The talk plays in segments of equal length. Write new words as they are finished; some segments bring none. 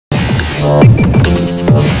Welcome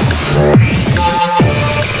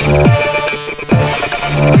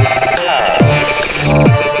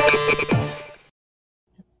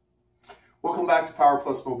back to Power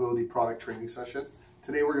Plus Mobility product training session.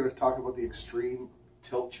 Today we're going to talk about the Extreme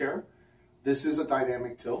Tilt Chair. This is a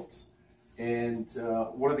dynamic tilt, and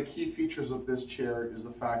one of the key features of this chair is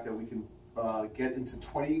the fact that we can get into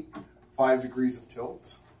 25 degrees of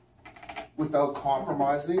tilt without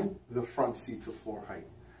compromising the front seat to floor height.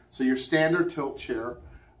 So your standard tilt chair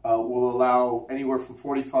will allow anywhere from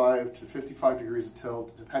 45 to 55 degrees of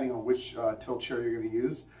tilt, depending on which tilt chair you're going to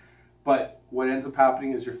use. But what ends up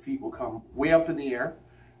happening is your feet will come way up in the air.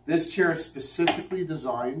 This chair is specifically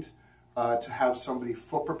designed to have somebody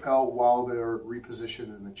foot propel while they're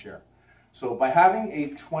repositioned in the chair. So by having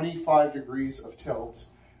a 25 degrees of tilt,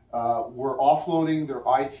 we're offloading their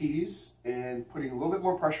ITs and putting a little bit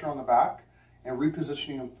more pressure on the back and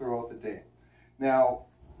repositioning them throughout the day. Now,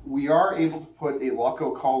 we are able to put a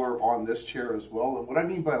lockout collar on this chair as well. And what I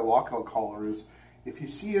mean by a lockout collar is, if you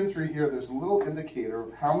see in through here, there's a little indicator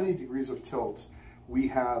of how many degrees of tilt we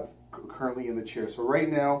have currently in the chair. So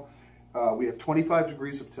right now, we have 25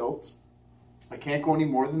 degrees of tilt. I can't go any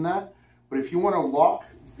more than that. But if you want to lock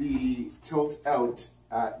the tilt out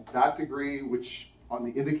at that degree, which on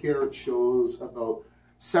the indicator it shows about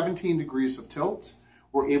 17 degrees of tilt,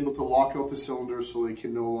 we're able to lock out the cylinders so they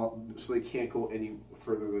can so they can't go any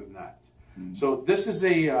further than that. So this is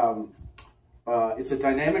a it's a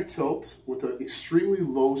dynamic tilt with an extremely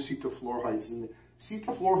low seat to floor heights, and seat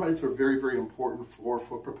to floor heights are very, very important for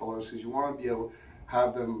foot propellers because you want to be able to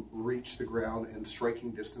have them reach the ground in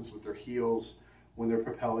striking distance with their heels when they're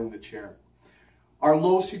propelling the chair. Our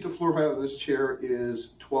low seat to floor height of this chair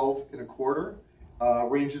is 12 1/4.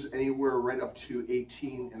 Ranges anywhere right up to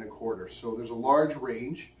 18 1/4. So there's a large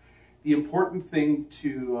range. The important thing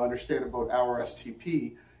to understand about our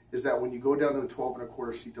STP is that when you go down to a 12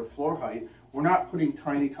 1/4 seat to floor height, we're not putting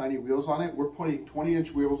tiny, tiny wheels on it. We're putting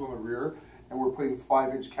 20-inch wheels on the rear, and we're putting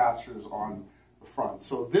 5-inch casters on the front.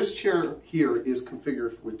 So this chair here is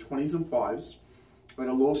configured with 20s and 5s at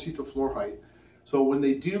a low seat to floor height. So when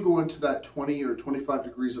they do go into that 20 or 25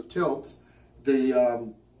 degrees of tilt,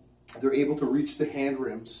 they're able to reach the hand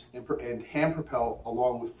rims and hand propel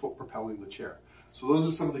along with foot propelling the chair. So those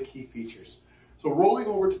are some of the key features. So rolling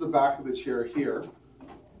over to the back of the chair here,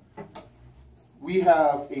 we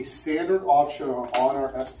have a standard option on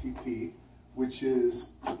our STP, which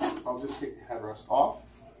is, I'll just take the headrest off,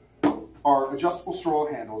 our adjustable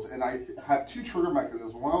stroller handles. And I have two trigger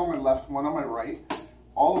mechanisms, one on my left, one on my right,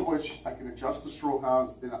 all of which I can adjust the stroller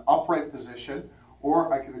handles in an upright position,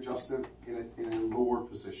 or I can adjust it in a lower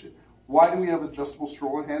position. Why do we have adjustable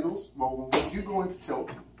stroller handles? Well, when we do go into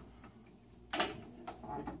tilt,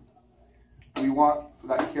 we want for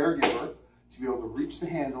that caregiver to be able to reach the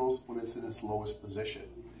handles when it's in its lowest position,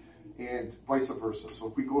 and vice versa. So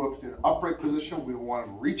if we go up to an upright position, we want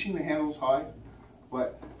them reaching the handles high,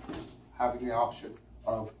 but having the option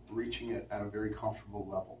of reaching it at a very comfortable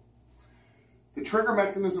level. The trigger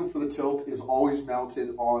mechanism for the tilt is always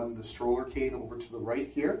mounted on the stroller cane over to the right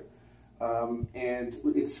here. And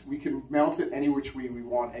we can mount it any which way we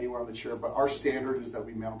want, anywhere on the chair, but our standard is that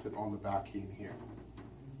we mount it on the back cane here.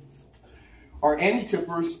 Our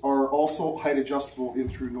anti-tippers are also height adjustable in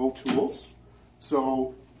through no tools.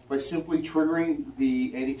 So by simply triggering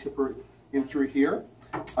the anti-tipper in through here,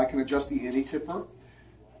 I can adjust the anti-tipper.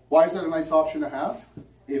 Why is that a nice option to have?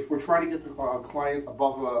 If we're trying to get the client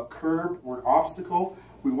above a curb or an obstacle,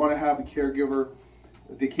 we want to have the caregiver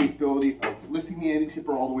the capability of lifting the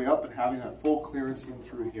anti-tipper all the way up and having that full clearance in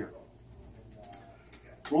through here.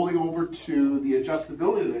 Rolling over to the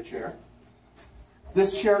adjustability of the chair.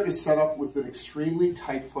 This chair is set up with an extremely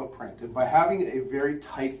tight footprint, and by having a very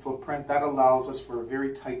tight footprint, that allows us for a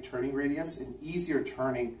very tight turning radius and easier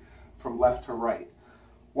turning from left to right.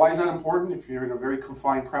 Why is that important? If you're in a very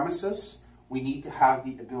confined premises, we need to have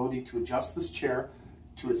the ability to adjust this chair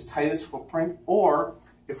to its tightest footprint, or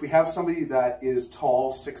if we have somebody that is tall,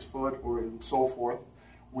 6 foot, or and so forth,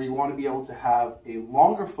 we want to be able to have a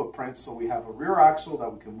longer footprint, so we have a rear axle that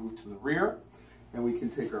we can move to the rear, and we can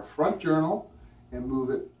take our front journal and move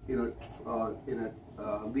it in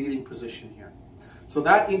a leading position here. So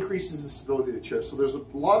that increases the stability of the chair. So there's a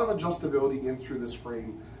lot of adjustability in through this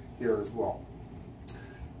frame here as well.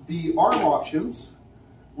 The arm options,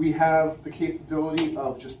 we have the capability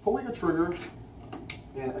of just pulling a trigger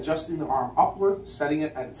and adjusting the arm upward, setting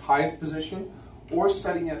it at its highest position, or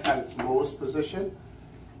setting it at its lowest position.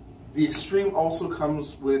 The Extreme also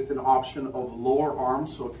comes with an option of lower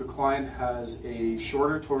arms, so if your client has a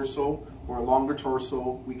shorter torso or a longer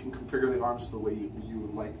torso, we can configure the arms the way you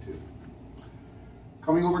would like to.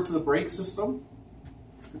 Coming over to the brake system,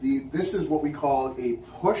 this is what we call a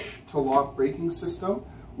push-to-lock braking system,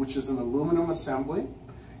 which is an aluminum assembly.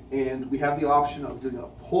 And we have the option of doing a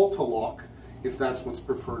pull-to-lock if that's what's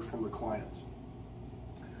preferred from the client.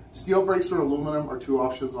 Steel brakes or aluminum are two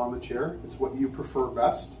options on the chair. It's what you prefer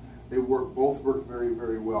best. Both work very,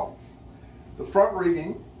 very well. The front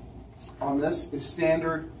rigging on this is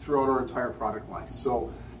standard throughout our entire product line.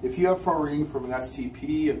 So if you have front rigging from an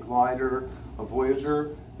STP, a glider, a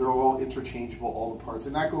Voyager, they're all interchangeable, all the parts.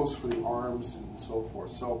 And that goes for the arms and so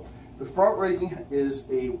forth. So the front rigging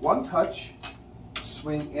is a one-touch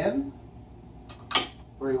swing in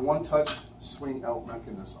or a one-touch swing out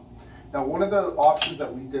mechanism. Now, one of the options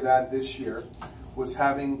that we did add this year was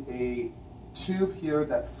having a tube here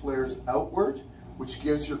that flares outward, which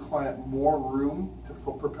gives your client more room to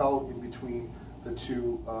foot propel in between the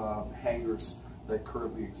two hangers that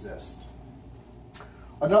currently exist.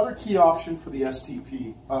 Another key option for the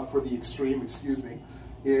STP, for the Extreme,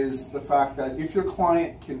 is the fact that if your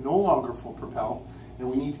client can no longer foot propel and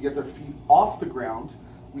we need to get their feet off the ground,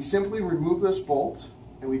 we simply remove this bolt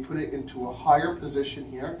and we put it into a higher position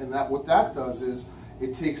here, and what that does is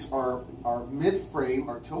it takes our mid-frame,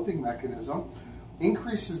 our tilting mechanism,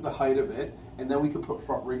 increases the height of it, and then we can put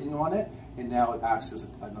front rigging on it, and now it acts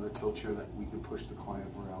as another tilt chair that we can push the client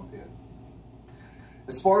around in.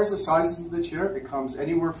 As far as the sizes of the chair, it comes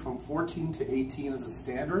anywhere from 14 to 18 as a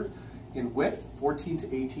standard in width, 14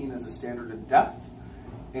 to 18 as a standard in depth,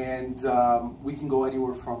 and we can go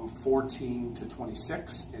anywhere from 14 to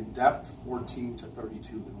 26 in depth, 14 to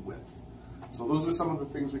 32 in width. So those are some of the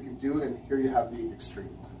things we can do, and here you have the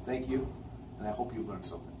Extreme. Thank you, and I hope you learned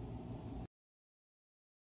something.